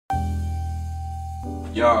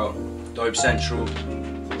Yo, Dope Central.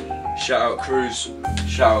 Shout out Cruz.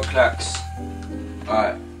 Shout out Clacks.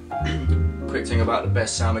 Alright, quick thing about the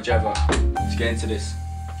best sandwich ever. Let's get into this.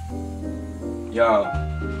 Yo.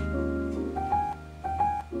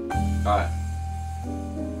 Alright.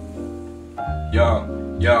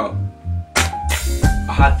 Yo.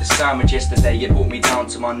 I had this sandwich yesterday, it brought me down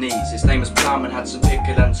to my knees. His name was Plum and had some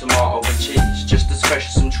pickle and tomato and cheese. Just as fresh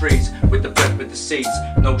as some trees, with the bread with the seeds.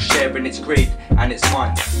 No sharing, it's greed, and it's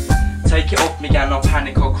mine. Take it off me and I'll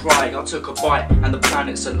panic, I'll cry. I took a bite and the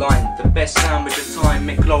planets aligned. The best sandwich of time,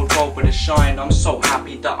 it glowed gold with a shine. I'm so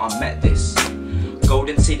happy that I met this.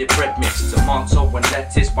 Golden seeded bread mix, tomato and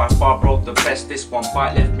lettuce. By far bro the best, this one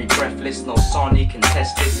bite left me breathless. No Sony can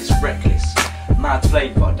test this, it's reckless. Mad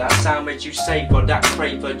flavour, that sandwich you savour, that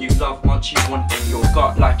craver you love much you want in your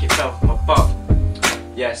gut like it fell from above.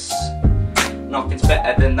 Yes, nothing's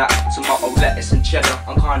better than that tomato, lettuce and cheddar.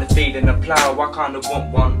 I'm kinda feeling a plough, I kinda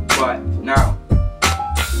want one right now.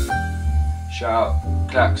 Shout out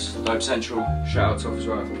Clacks, Dope Central, shout out Tough as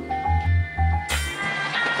well.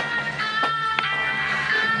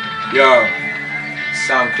 Yo,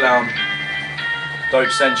 Soundclown, Dope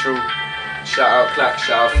Central, shout out Clacks,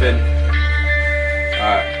 shout out Finn.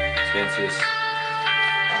 Alright, let's get into this.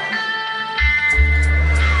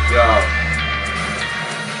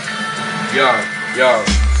 Yo.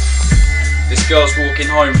 This girl's walking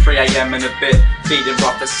home 3 AM and a bit, feeling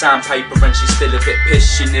rough as sandpaper and she's still a bit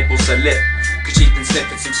pissed. She nibbles her lip, cause she's been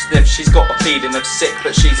sniffing some sniffs. She's got a feeling of sick,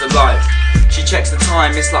 but she's alive. She checks the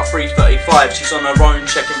time, it's like 3:35. She's on her own,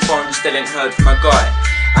 checking phones, still ain't heard from her guy.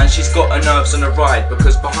 And she's got her nerves on a ride,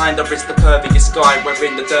 because behind her is the perviest guy,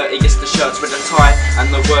 wearing the dirtiest of shirts with a tie, and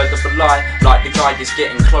the word of a lie, like the guy is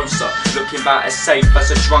getting closer, looking about as safe as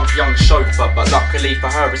a drunk young chauffeur. But luckily for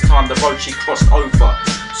her, it's time the road she crossed over,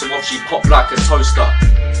 so off she popped like a toaster.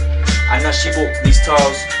 And as she walked these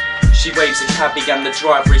tiles, she waves a cabbie and the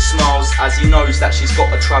driver he smiles, as he knows that she's got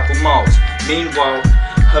to travel miles. Meanwhile,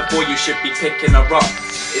 her boy you should be picking her up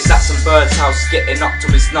is at some bird's house getting up to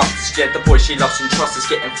his nuts. Yeah, the boy she loves and trusts is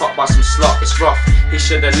getting fucked by some slut. It's rough, he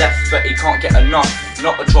should have left but he can't get enough.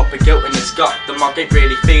 Not a drop of guilt in his gut, the mug ain't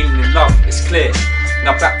really feeling in love, it's clear.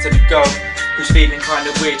 Now back to the girl who's feeling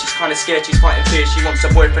kinda weird. She's kinda scared, she's fighting fear, she wants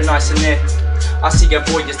her boyfriend nice and near. I see her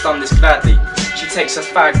boy has done this gladly. She takes a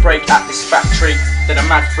fag break at this factory, then a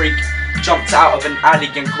mad freak jumped out of an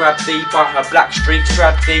alley and grabbed thee by her black streaks,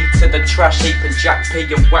 dragged thee to the trash heap and jack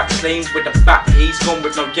pig and whack clean with a bat. He's gone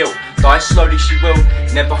with no guilt, die slowly she will,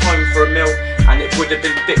 never home for a meal. And it would have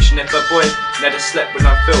been fiction if her boy never slept with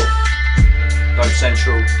no filth. Dope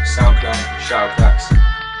Central, Soundclown, shout out Clacks.